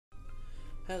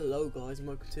Hello guys, and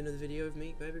welcome to another video of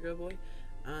me, Baby Girl Boy.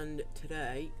 And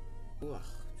today,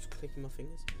 just clicking my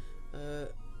fingers, we're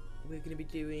going to be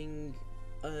doing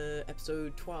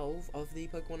episode 12 of the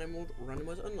Pokemon Emerald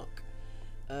Randomiser UnLocke.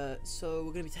 So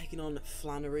we're going to be taking on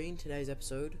Flannery in today's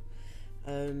episode.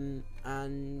 And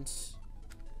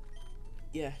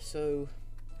yeah, so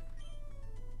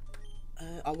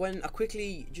I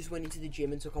quickly just went into the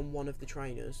gym and took on one of the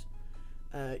trainers,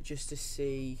 just to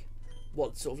see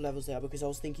what sort of levels they are, because I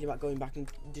was thinking about going back and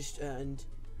just and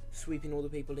sweeping all the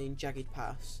people in Jagged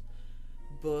Pass,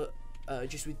 but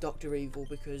just with Dr. Evil,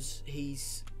 because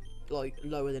he's like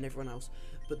lower than everyone else.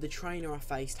 But the trainer I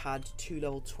faced had 2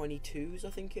 level 22s, I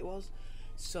think it was.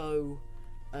 So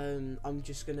I'm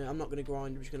not gonna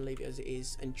grind. I'm just gonna leave it as it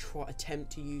is and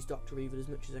attempt to use Dr. Evil as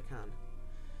much as I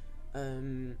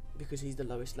can, because he's the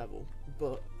lowest level.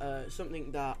 But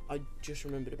something that I just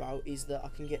remembered about is that I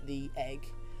can get the egg,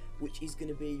 which is going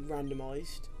to be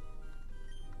randomized.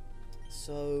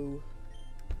 So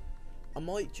I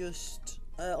might just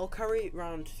I'll carry it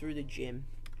round through the gym,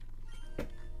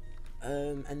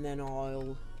 and then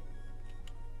I'll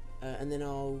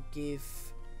give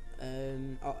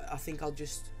I think I'll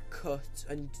just cut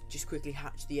and just quickly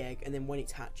hatch the egg, and then when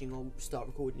it's hatching I'll start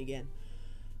recording again.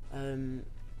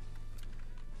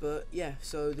 But yeah,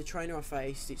 so the trainer I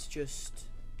faced, it's just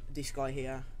this guy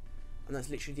here, and that's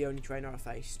literally the only trainer I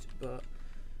faced. But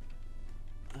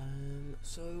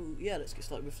so yeah, let's get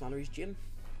started with Flannery's gym.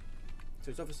 So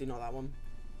it's obviously not that one.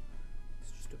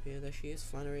 It's just up here. There she is,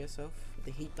 Flannery herself, with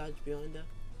the heat badge behind her.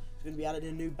 There's going to be added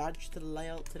a new badge to the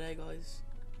layout today, guys.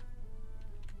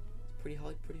 It's pretty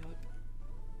hype, pretty hype.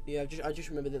 Yeah, I just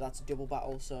remembered that that's a double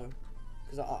battle. So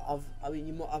because I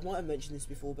might have mentioned this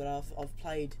before, but I've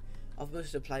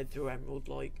mostly played through Emerald.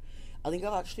 Like, I think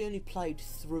I've actually only played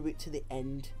through it to the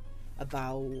end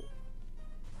about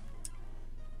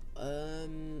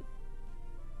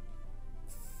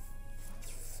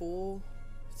 3-4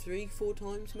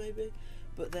 times maybe.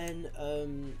 But then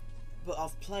but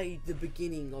I've played the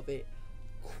beginning of it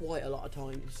quite a lot of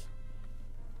times.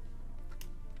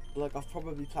 Like, I've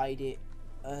probably played it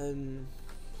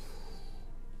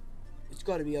it's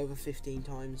got to be over 15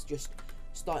 times, just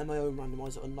starting my own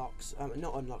randomizer unlocks,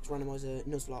 not unlocks, randomizer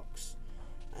Nuzlocks,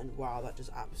 and wow, that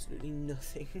does absolutely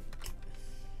nothing.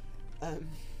 So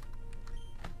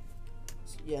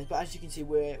yeah, but as you can see,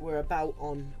 we're about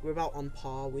on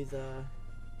par with oh,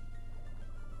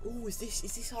 is this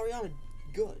Hariyama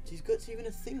Guts? Is Guts even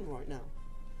a thing right now?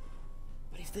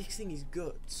 But if this thing is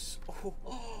Guts,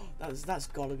 that's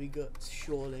gotta be Guts,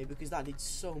 surely, because that did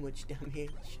so much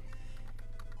damage.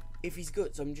 If he's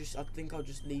Guts, I think I'll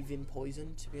just leave him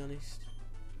poisoned, to be honest.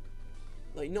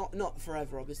 Like, not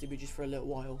forever, obviously, but just for a little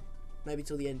while. Maybe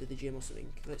till the end of the gym or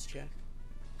something. Let's check.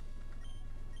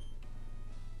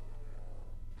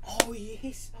 Oh,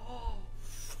 yes! Oh,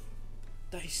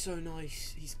 that is so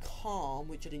nice. He's calm,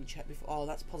 which I didn't check before. Oh,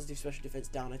 that's positive special defense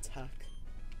down attack.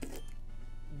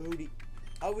 Booty.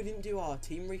 Oh, we didn't do our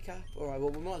team recap? Alright, well,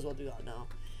 we might as well do that now,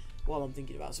 while I'm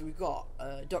thinking about it. So we've got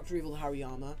Dr. Evil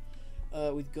Hariyama,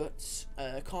 with Guts,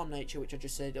 Calm Nature, which I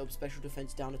just said, up special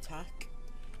defense, down attack.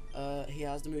 He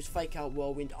has the moves Fake Out,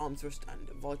 Whirlwind, Arm Thrust, and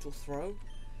Vital Throw.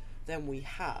 Then we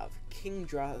have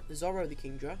Kingdra, Zorro the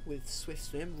Kingdra, with Swift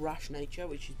Swim, Rash Nature,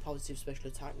 which is positive special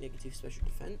attack, negative special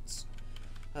defense.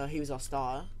 He was our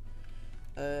starter.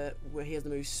 Where he has the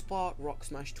moves Spark, Rock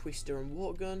Smash, Twister, and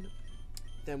Water Gun.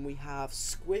 Then we have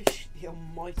Squish, the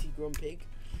almighty Grumpig,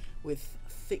 with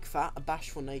Thick Fat, a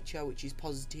Bashful Nature, which is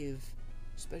positive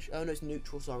special. Oh no, it's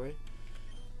neutral. Sorry.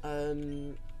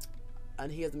 And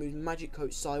he has the moves Magic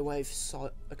Coat, Psywave,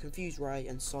 a Confused Ray,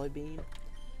 and Psybeam.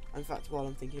 In fact, while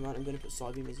I'm thinking about it, I'm going to put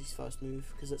Psybeam as his first move,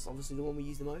 because that's obviously the one we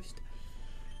use the most.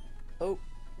 Oh,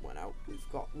 went out. We've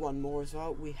got one more as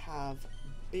well. We have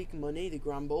Big Money, the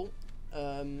Gramble.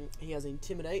 He has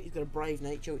Intimidate. He's got a Brave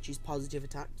Nature, which is positive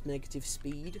attack, negative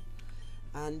speed.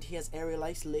 And he has Aerial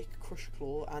Ace, Lick, Crush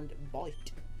Claw, and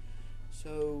Bite.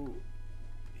 So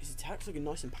his attack's looking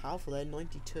nice and powerful there,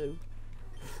 92.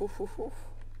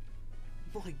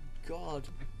 My God,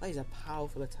 that is a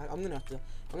powerful attack. I'm gonna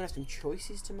have some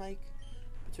choices to make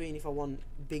between if I want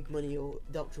Big Money or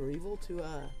Dr. Evil to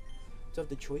have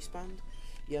the choice band.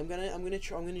 Yeah, I'm gonna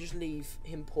just leave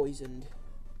him poisoned,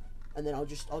 and then I'll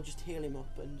just heal him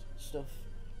up and stuff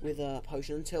with a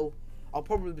potion until I'll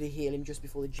probably heal him just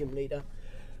before the gym leader,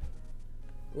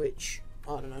 which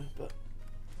I don't know, but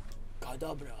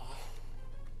Kadabra.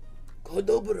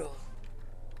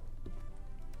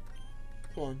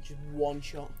 Come on, just one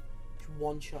shot. Just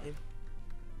one shot him.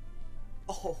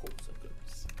 Oh, so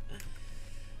close.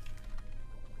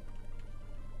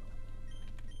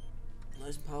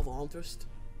 Nice and powerful Arm Thrust.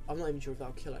 I'm not even sure if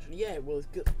that'll kill actually. Yeah, well, it's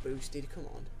gut boosted. Come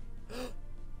on.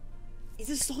 He's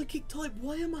a psychic type.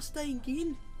 Why am I staying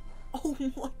in? Oh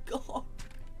my god.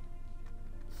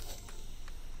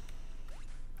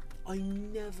 I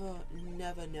never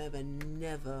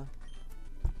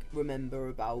remember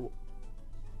about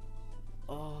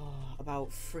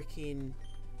freaking.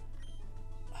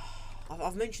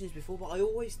 I've mentioned this before, but I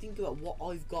always think about what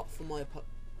I've got from my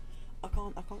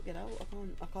opponent. I can't get out.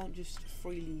 I can't just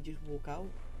freely just walk out.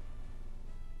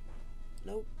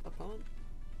 Nope, I can't.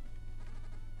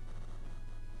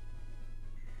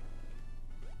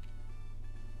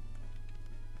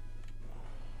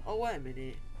 Oh wait a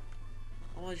minute.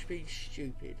 Am I just being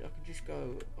stupid? I can just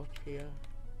go up here.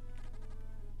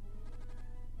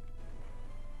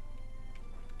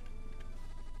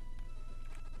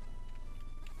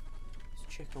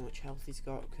 Let's check how much health he's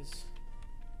got, because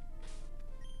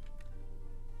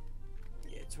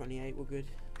yeah, 28, we're good.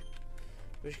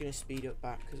 We're just gonna speed up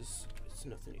back because it's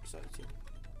nothing exciting.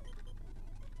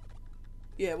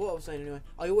 Yeah, what I was saying anyway.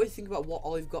 I always think about what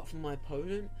I've got from my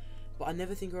opponent, but I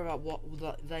never think about what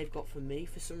they've got from me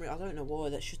for some reason. I don't know why.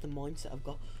 That's just the mindset I've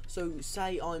got. So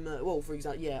say I'm a, well, for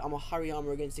example, yeah, I'm a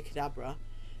Hariyama against a Kadabra.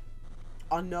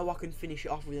 I know I can finish it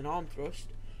off with an arm thrust,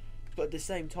 but at the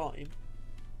same time,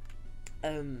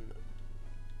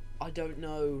 I don't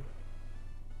know.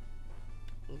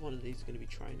 Well, one of these is going to be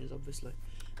trainers, obviously.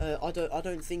 I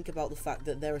don't think about the fact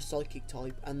that they're a psychic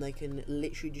type and they can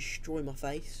literally destroy my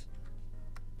face.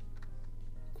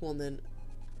 Come on then,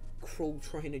 cruel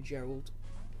trainer Gerald.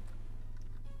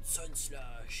 Sun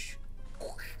Slash.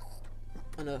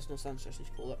 I know that's not Sun Slash, it's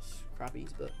called, that's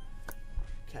Krabbies, but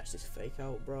catch this fake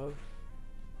out, bro.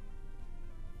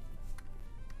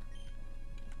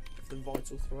 The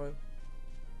vital throw.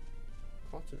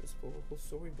 Cotton is for. Cool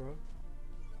story, bro.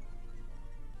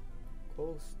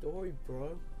 Cool story,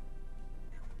 bro.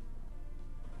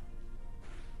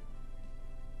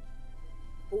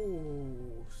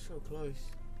 Oh, so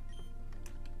close.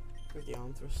 With the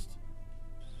arm thrust.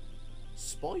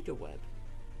 Spider web.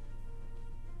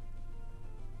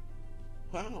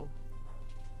 Wow.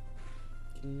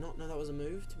 Did not know that was a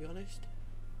move, to be honest.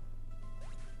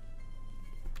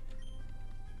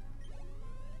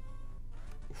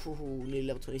 Ooh, nearly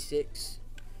level 26.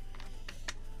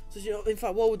 So, you know, in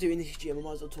fact, while we're doing this gym, I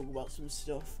might as well talk about some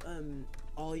stuff.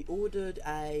 I ordered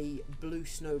a blue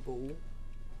snowball,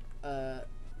 either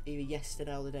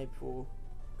yesterday or the day before.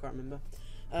 Can't remember.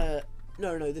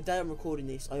 No, the day I'm recording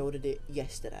this, I ordered it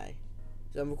yesterday.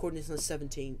 So I'm recording this on the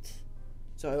 17th.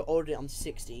 So I ordered it on the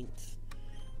 16th,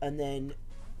 and then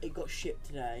it got shipped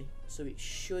today. So it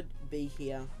should be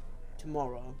here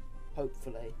tomorrow,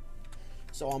 hopefully.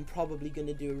 So I'm probably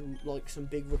gonna do like some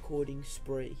big recording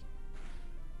spree,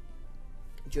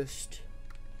 just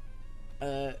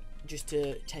to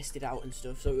test it out and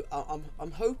stuff. So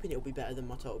I'm hoping it'll be better than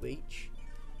my Turtle Beach,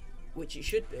 which it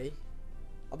should be.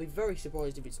 I'll be very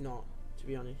surprised if it's not, to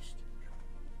be honest,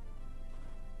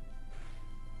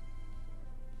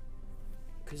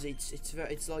 because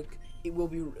it's like it will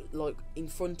be like in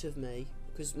front of me,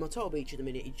 because my Turtle Beach at the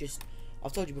minute,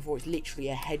 I've told you before, it's literally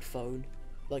a headphone.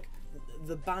 Like,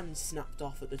 the band snapped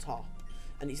off at the top,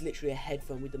 and it's literally a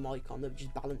headphone with the mic on that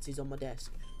just balances on my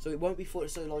desk. So it won't be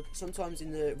so like sometimes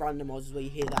in the randomizers where you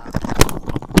hear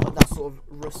that sort of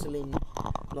rustling,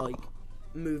 like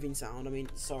moving sound. I mean,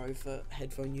 sorry for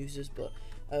headphone users, but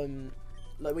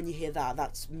like when you hear that,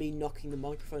 that's me knocking the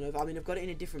microphone over. I mean, I've got it in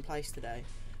a different place today,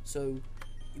 so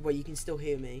where you can still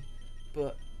hear me,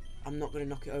 but I'm not gonna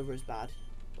knock it over as bad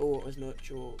or as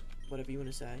much or whatever you want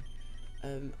to say.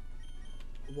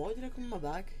 Why did I come in my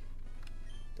bag?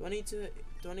 Do I need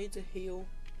to heal?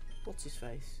 What's his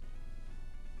face?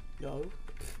 No.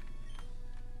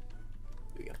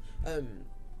 Here we go.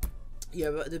 Yeah,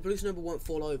 but the blue snowball won't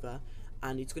fall over,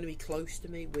 and it's going to be close to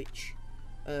me, which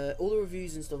all the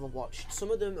reviews and stuff I've watched,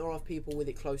 some of them are of people with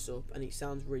it close up, and it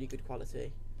sounds really good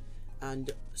quality,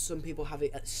 and some people have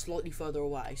it at slightly further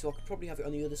away, so I could probably have it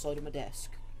on the other side of my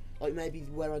desk, like maybe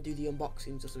where I do the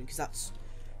unboxings or something, because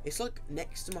it's like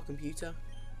next to my computer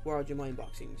where I do my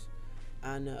unboxings,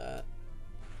 and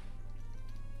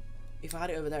if I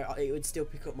had it over there, it would still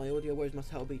pick up my audio, whereas my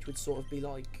Turtle Beach would sort of be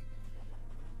like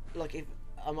if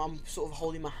I'm sort of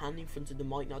holding my hand in front of the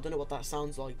mic now. I don't know what that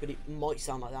sounds like, but it might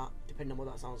sound like that, depending on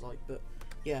what that sounds like. But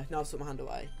yeah, now I've put my hand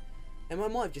away, and I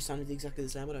might have just sounded exactly the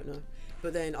same, I don't know.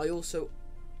 But then I also,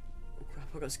 oh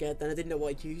crap, I got scared then, I didn't know what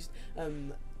I'd used.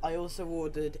 I also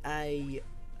ordered a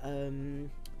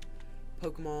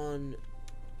Pokémon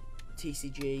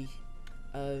TCG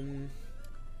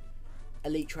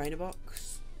Elite Trainer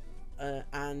box,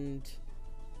 and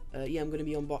yeah, I'm going to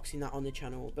be unboxing that on the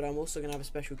channel, but I'm also going to have a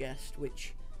special guest,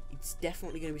 which it's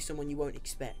definitely going to be someone you won't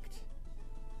expect.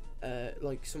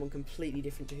 Like someone completely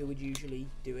different to who would usually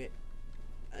do it,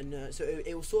 and so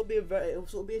it will sort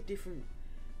of be a different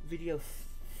video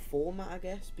format, I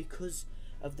guess, because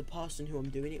of the person who I'm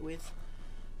doing it with.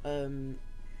 I'm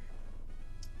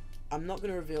not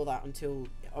going to reveal that until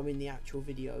I'm in the actual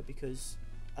video, because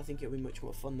I think it'll be much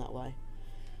more fun that way.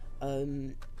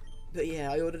 But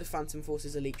yeah, I ordered a Phantom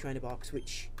Forces Elite Trainer box,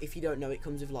 which, if you don't know, it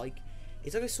comes with like,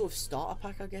 it's like a sort of starter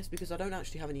pack, I guess, because I don't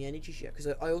actually have any energies yet, because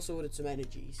I also ordered some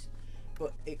energies,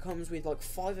 but it comes with like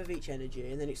 5 of each energy,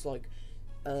 and then it's like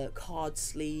card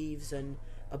sleeves and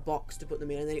a box to put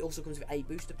them in, and then it also comes with 8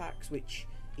 booster packs, which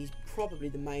is probably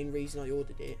the main reason I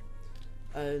ordered it.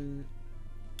 I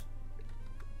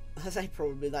say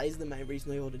probably, that is the main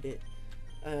reason I ordered it,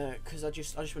 because I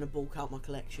just want to bulk out my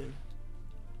collection.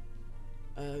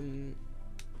 I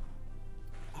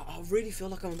really feel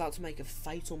like I'm about to make a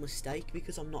fatal mistake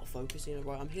because I'm not focusing.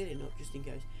 Right, I'm healing up just in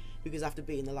case, because after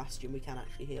beating the last gym we can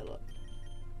actually heal up.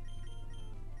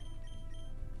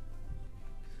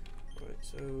 Right,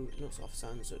 so not soft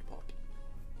sand, so pop.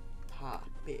 Ha,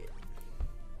 bit.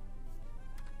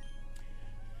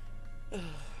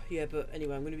 Yeah, but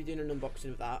anyway, I'm going to be doing an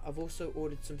unboxing of that. I've also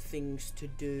ordered some things to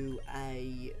do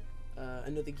a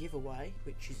another giveaway,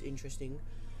 which is interesting.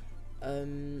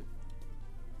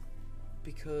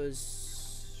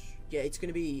 Because yeah, it's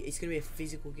gonna be a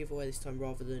physical giveaway this time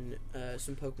rather than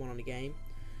some Pokemon on a game.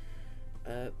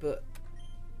 But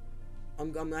I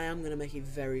am gonna make it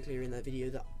very clear in that video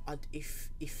that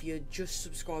if you're just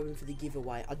subscribing for the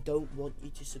giveaway, I don't want you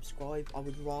to subscribe. I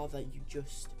would rather you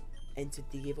just entered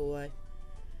the giveaway.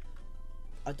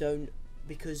 I don't,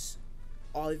 because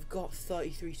I've got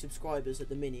 33 subscribers at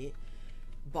the minute,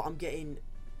 but I'm getting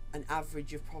an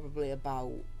average of probably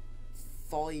about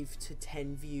 5 to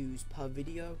 10 views per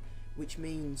video, which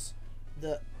means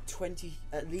that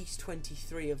at least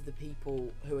 23 of the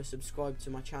people who are subscribed to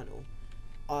my channel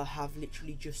have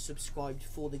literally just subscribed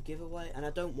for the giveaway, and I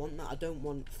don't want that. I don't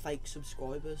want fake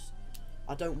subscribers.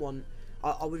 I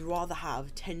would rather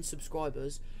have 10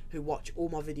 subscribers who watch all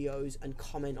my videos and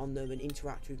comment on them and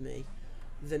interact with me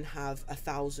than have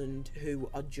 1,000 who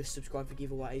are just subscribed for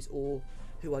giveaways, or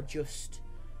who are just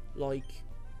like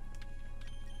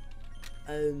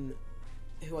who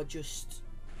are just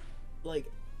like,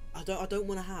 I don't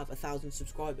want to have 1,000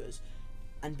 subscribers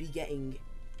and be getting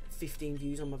 15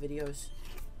 views on my videos.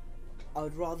 I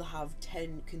would rather have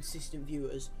 10 consistent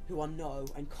viewers who I know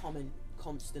and comment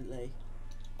constantly.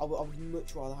 I would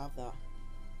much rather have that.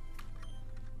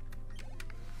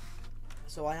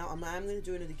 So I am going to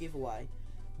do another giveaway,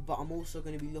 but I'm also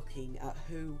going to be looking at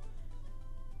who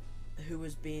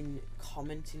has been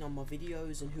commenting on my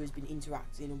videos and who has been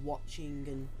interacting and watching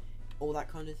and all that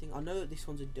kind of thing. I know that this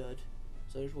one's a dud,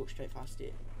 so I'll just walk straight past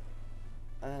it.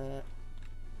 Oh,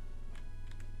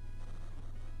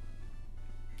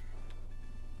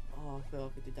 I feel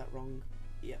like I did that wrong.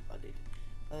 Yep, I did.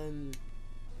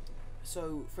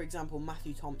 So, for example,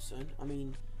 Matthew Thompson, I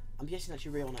mean, I'm guessing that's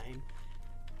your real name,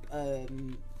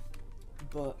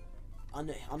 but I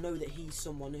know that he's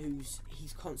someone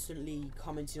he's constantly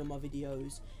commenting on my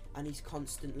videos, and he's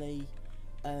constantly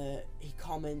he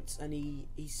comments, and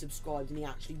he's subscribed, and he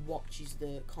actually watches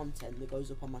the content that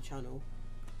goes up on my channel.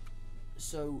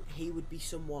 So he would be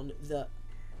someone that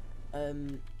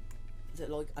that,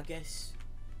 like, I guess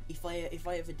if I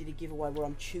ever did a giveaway where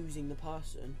I'm choosing the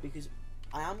person, because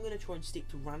I am going to try and stick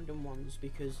to random ones,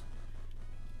 because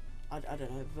I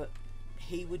don't know, but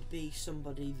he would be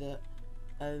somebody that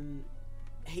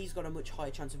he's got a much higher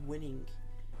chance of winning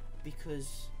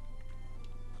because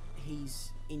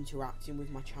he's interacting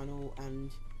with my channel,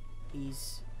 and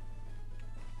he's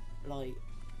like,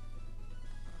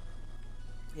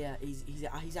 yeah,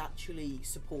 he's actually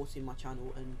supporting my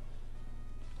channel. And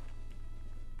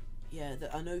yeah,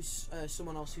 I know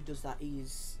someone else who does that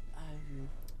is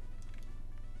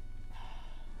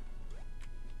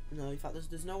no, in fact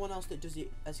there's no one else that does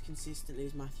it as consistently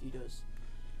as Matthew does,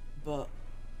 but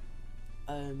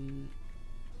I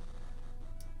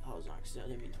was an accident, I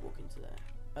didn't mean to walk into there.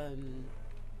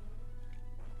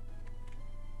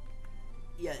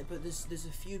 Yeah, but there's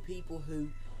a few people who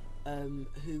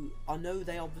I know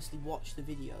they obviously watch the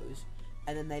videos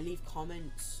and then they leave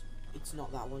comments. It's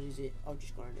not that one, is it? I've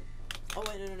just got it. Oh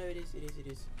wait, no, it is.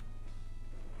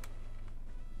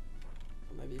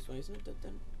 Or maybe this one isn't it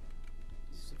then?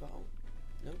 Is this a battle?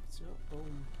 No, it's not.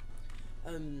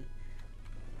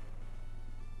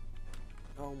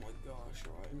 Oh my gosh,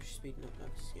 alright, I'm just speeding up now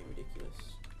because it's getting ridiculous.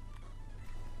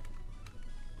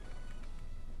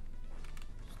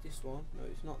 It's this one? No,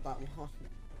 it's not that one.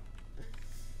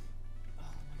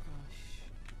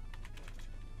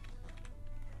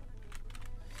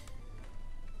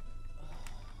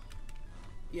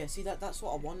 Yeah, see that's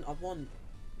what I want.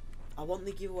 I want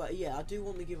the giveaway. Yeah, I do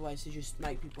want the giveaways to just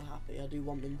make people happy. I do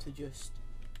want them to just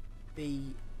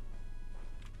be.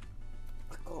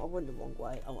 God, I went the wrong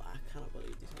way. Oh, I cannot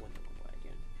believe this. I went the wrong way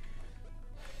again.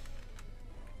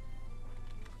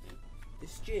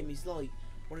 This gym is like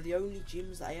one of the only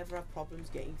gyms that I ever have problems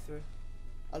getting through,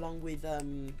 along with I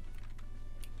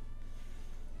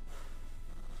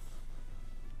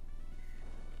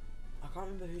can't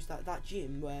remember who's that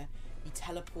gym where you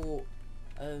teleport.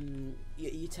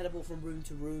 You teleport from room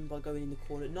to room by going in the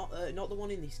corner. Not the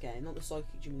one in this game, not the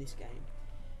psychic gym in this game,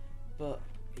 but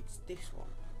it's this one.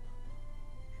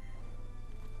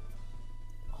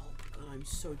 Oh my god, I'm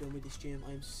so done with this gym.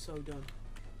 I am so done.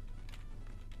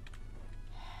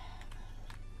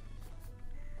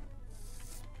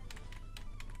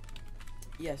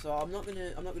 Yeah, so I'm not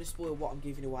gonna spoil what I'm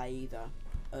giving away either.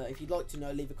 If you'd like to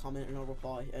know, leave a comment and I'll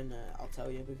reply, and I'll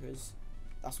tell you, because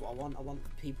that's what I want. I want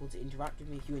people to interact with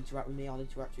me. If you interact with me, I'll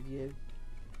interact with you.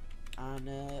 And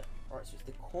alright, so it's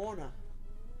the corner.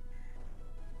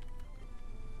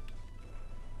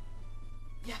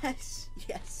 Yes,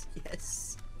 yes,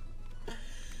 yes.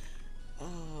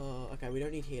 Oh, okay. We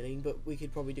don't need healing, but we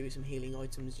could probably do with some healing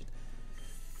items.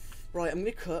 Right, I'm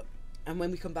gonna cut, and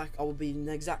when we come back, I will be in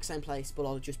the exact same place, but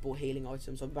I'll just bought healing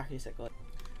items. I'll be back in a sec, guys.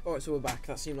 Alright, so we're back.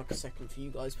 That seemed like a second for you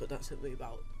guys, but that took me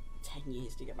about 10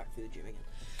 years to get back through the gym again.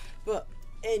 But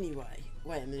anyway,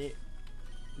 wait a minute.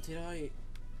 Did I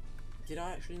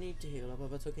actually need to heal?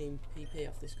 Have I took any PP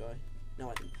off this guy?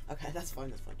 No, I didn't. Okay, that's fine.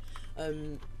 That's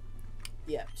fine.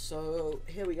 Yeah. So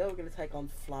here we go. We're gonna take on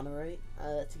Flannery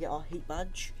to get our heat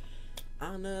badge,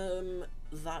 and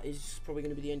that is probably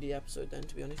gonna be the end of the episode then.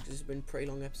 To be honest, because it's been a pretty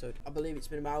long episode. I believe it's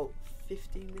been about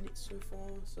 15 minutes so far.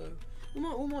 So we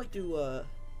might do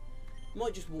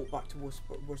might just walk back to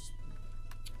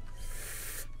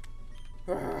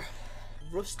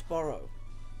Rustboro.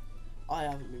 I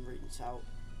haven't been reading this out.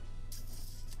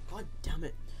 God damn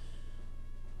it.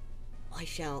 I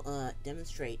shall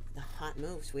demonstrate the hot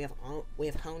moves we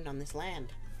have honed on this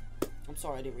land. I'm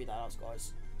sorry I didn't read that out,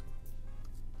 guys.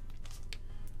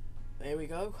 There we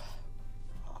go.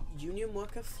 Union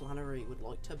worker Flannery would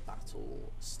like to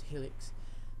battle Steelix.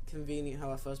 Convenient how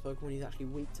our first Pokemon is actually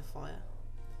weak to fire.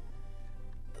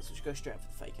 Let's just go straight for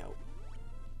the fake out.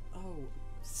 Oh,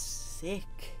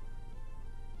 sick.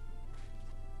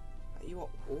 You are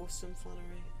awesome,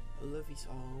 Flannery. I love you.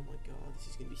 Oh my god, this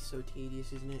is going to be so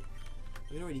tedious, isn't it?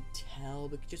 I can already tell,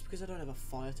 but just because I don't have a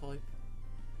fire type.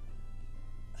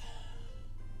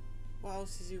 What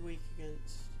else is he weak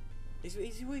against? Is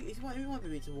he weak? He might be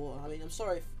weak to water. I mean, I'm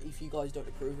sorry if you guys don't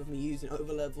approve of me using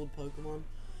over-leveled Pokemon,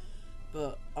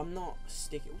 but I'm not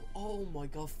sticking. Oh my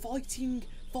god, fighting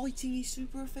is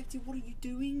super effective. What are you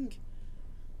doing?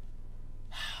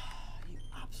 You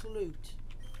absolute.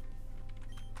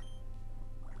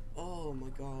 Oh my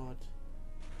god.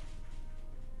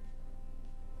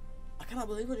 I cannot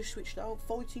believe I just switched out.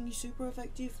 Fighting is super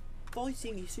effective.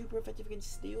 Fighting is super effective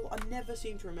against steel. I never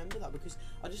seem to remember that because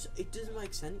it doesn't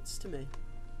make sense to me.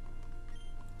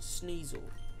 Sneasel.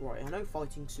 Right, I know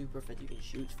fighting's super effective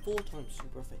against you. It's 4 times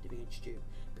super effective against you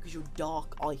because you're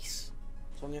dark ice.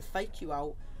 So I'm going to fake you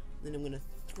out, then I'm going to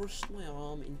thrust my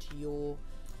arm into your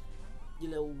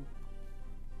little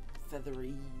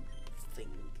feathery thing.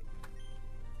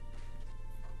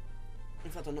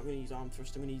 In fact, I'm not going to use arm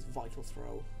thrust, I'm going to use vital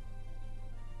throw.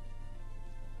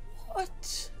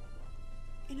 What?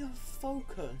 In a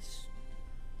focus?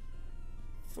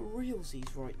 For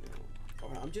realsies right now.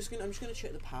 Alright, I'm just gonna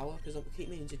check the power because I keep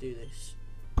meaning to do this.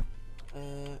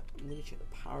 I'm gonna check the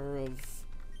power of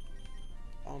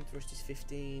arm thrust is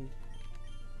 15.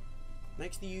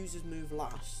 Makes the users move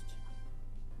last.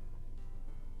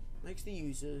 Makes the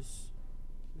users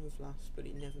move last, but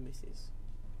it never misses.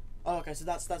 Oh, okay, so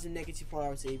that's a negative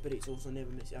priority, but it's also never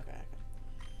missing. Okay.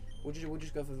 We'll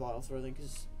just go for vital throw then,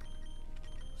 because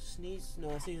Sneeze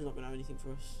is not gonna have anything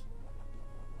for us.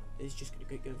 It's just gonna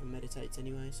keep going for meditates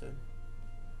anyway. So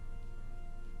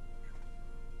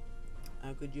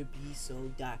how could you be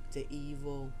so Dr.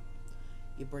 Evil?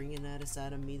 You're bringing out a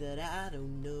side of me that I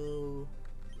don't know.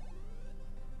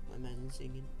 My man's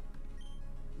singing,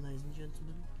 ladies and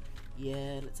gentlemen.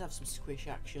 Yeah, let's have some squish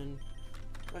action.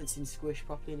 I haven't seen Squish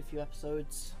properly in a few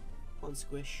episodes. Come on,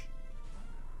 Squish.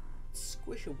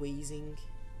 Squish a wheezing.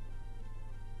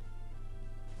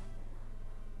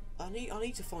 I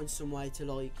need to find some way to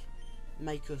like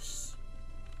make us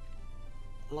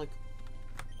like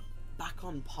back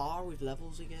on par with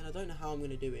levels again. I don't know how I'm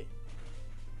gonna do it.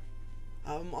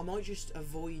 I might just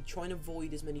try and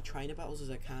avoid as many trainer battles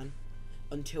as I can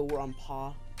until we're on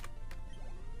par,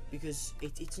 because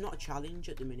it's not a challenge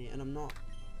at the minute, and I'm not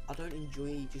I don't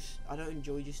enjoy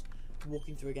just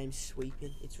walking through a game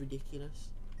sweeping. It's ridiculous.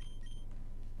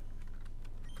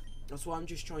 That's why I'm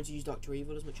just trying to use Dr.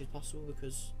 Evil as much as possible,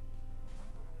 because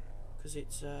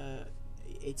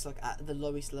it's like at the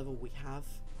lowest level we have.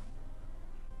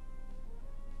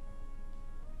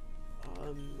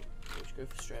 Let's go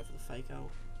straight for the fake out.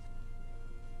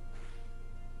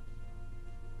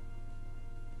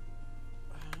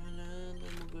 And then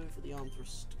we'll go for the arm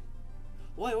thrust.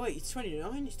 Wait, it's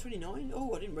 29? It's 29?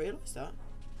 Oh, I didn't realise that.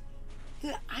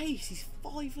 The ace is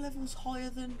 5 levels higher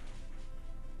than...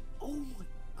 Oh my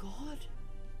god.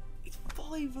 It's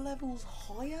 5 levels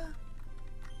higher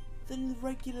than the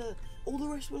regular... All the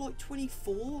rest were like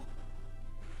 24.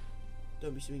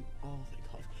 Don't be something... Oh,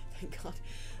 thank god. Thank god.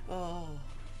 Oh.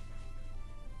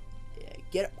 Yeah,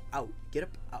 get up, out. Get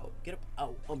up, out. Get up,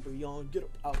 out. Umbreon, get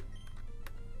up, out.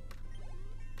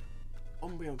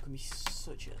 Umbreon can be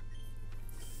such a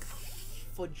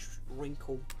fudge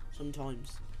wrinkle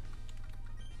sometimes.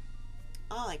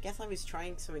 Oh, I guess I was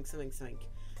trying something.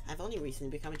 I've only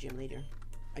recently become a gym leader.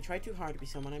 I try too hard to be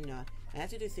someone I'm not. I have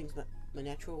to do things my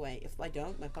natural way. If I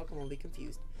don't, my Pokemon will be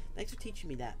confused. Thanks for teaching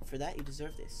me that. For that, you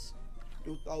deserve this.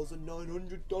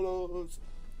 $2,900.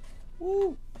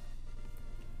 Woo!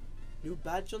 New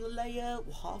badge on the layout.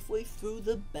 We're halfway through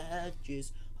the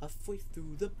badges. Halfway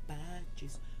through the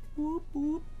badges. Whoop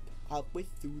whoop. Halfway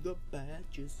through the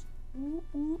badges. Whoop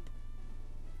whoop.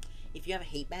 If you have a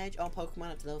hate badge on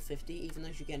Pokemon up to level 50, even though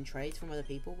you're getting trades from other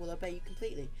people, will obey you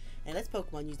completely. And lets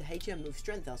Pokemon use the HM move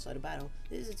Strength outside of battle.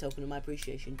 This is a token of my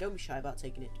appreciation. Don't be shy about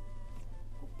taking it.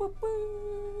 Boop,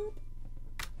 boop.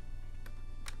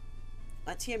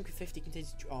 That TM50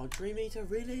 contains... Oh, Dream Eater,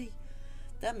 really?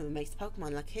 That move makes the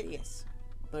Pokemon look hideous.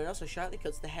 But it also sharply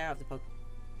cuts the hair of the Pokemon.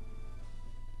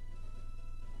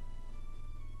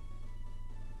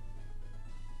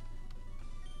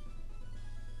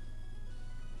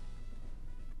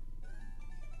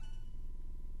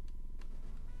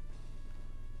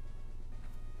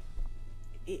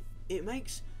 It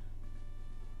makes...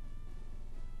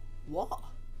 What?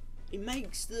 It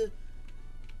makes the...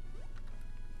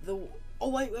 Oh,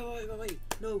 wait.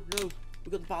 No. We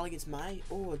got the battle against May.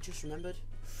 Oh, I just remembered.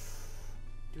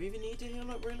 Do we even need to heal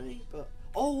up, really? But...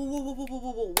 Oh,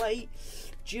 whoa, wait.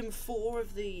 Gym 4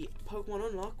 of the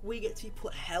Pokemon UnLocke, we get to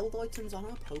put held items on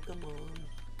our Pokemon.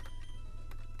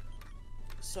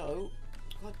 So,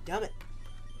 god damn it.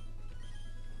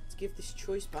 Let's give this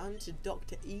choice band to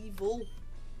Dr. Evil.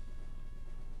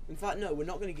 In fact, no, we're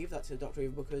not going to give that to Dr.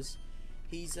 Evil because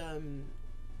he's our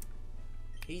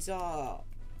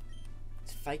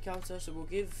fake outer. So we'll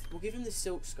give him the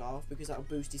silk scarf because that'll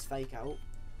boost his fake out,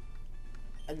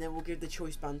 and then we'll give the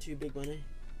choice band to Big Money.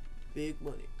 Big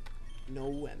Money, no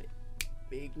whammy.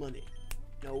 Big Money,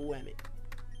 no whammy.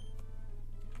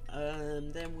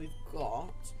 Then we've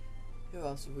got, who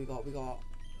else have we got? We got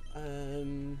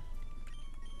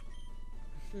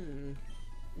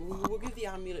We'll give the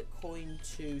amulet coin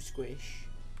to Squish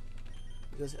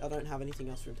because I don't have anything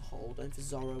else for him to hold. And for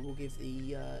Zoro, we'll give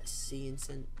the sea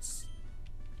incense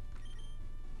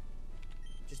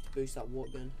just to boost that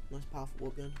water gun. Nice powerful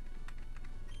water gun.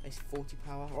 It's 40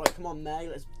 power. Alright, come on, May,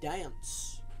 let's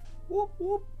dance. Whoop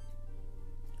whoop.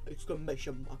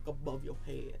 Exclamation mark above your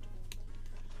head.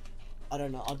 I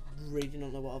don't know. I really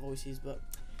don't know what our voice is, but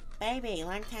baby,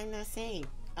 long time no see.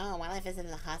 Oh, while I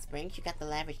visited the hot springs, you got the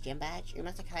leverage gym badge? You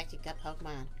must have collected good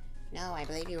Pokemon. No, I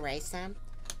believe you raised some.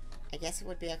 I guess it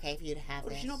would be okay for you to have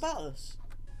this. Did she not battle us?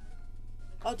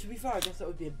 Oh, to be fair, I guess that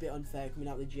would be a bit unfair coming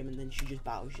out of the gym and then she just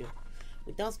battles you.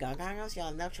 With those Gargaros, you'll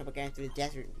have no trouble getting through the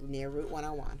desert near Route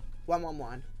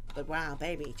 111. But wow,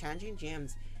 baby, challenging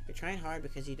gyms. You're trying hard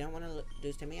because you don't want to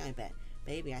lose to me, I bet.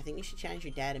 Baby, I think you should challenge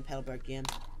your dad in Petalburg Gym.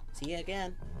 See you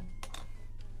again.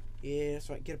 Yeah, that's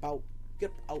right. Get about,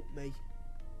 me.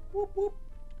 Whoop whoop.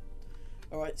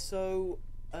 Alright, so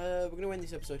we're gonna end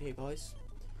this episode here, guys.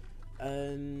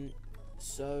 I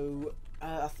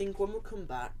think when we come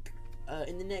back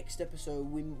in the next episode,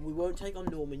 we won't take on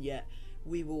Norman yet.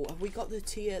 We will. Have we got the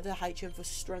HM for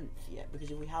strength yet?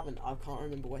 Because if we haven't, I can't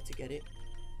remember where to get it.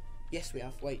 Yes, we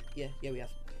have. Wait, yeah, we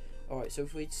have. Alright, so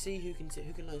if we see who can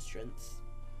learn strength,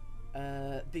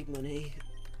 Big Money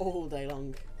all day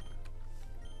long.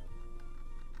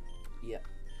 Yeah.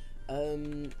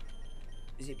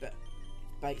 Is it better?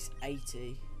 Base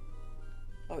 80.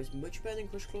 Oh, it's much better than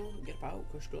Crush Claw. Get about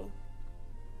Crush Claw.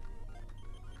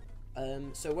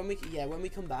 So when we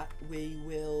come back,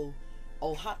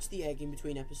 I'll hatch the egg in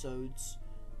between episodes.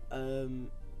 No,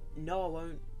 I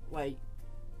won't. Wait.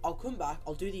 I'll come back.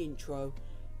 I'll do the intro.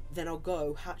 Then I'll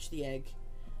go hatch the egg.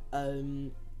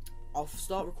 I'll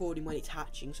start recording when it's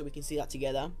hatching, so we can see that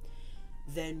together.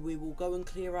 then we will go and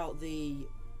clear out the.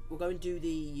 We'll go and do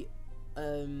the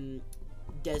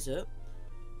desert.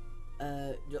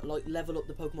 Like level up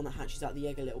the Pokemon that hatches out the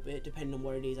egg a little bit, depending on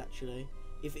where it is actually.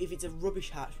 If it's a rubbish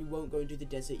hatch, we won't go and do the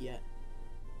desert yet.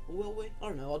 Or will we? I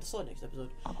don't know. I'll decide next episode.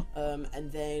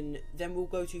 And then we'll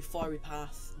go to Fiery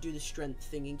Path, do the strength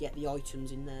thing, and get the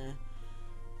items in there.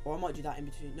 Or I might do that in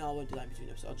between. No, I won't do that in between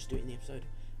episodes. I'll just do it in the episode.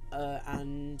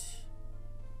 And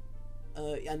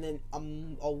then I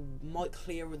might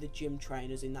clear the gym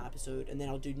trainers in that episode, and then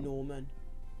I'll do Norman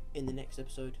in the next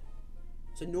episode.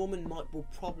 So Norman will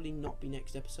probably not be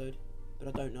next episode, but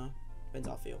I don't know. Depends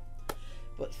how I feel.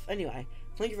 But anyway,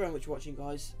 thank you very much for watching,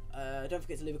 guys. Don't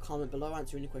forget to leave a comment below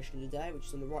answering the question of the day, which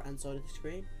is on the right hand side of the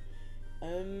screen.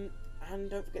 And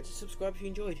don't forget to subscribe if you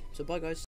enjoyed. So bye, guys.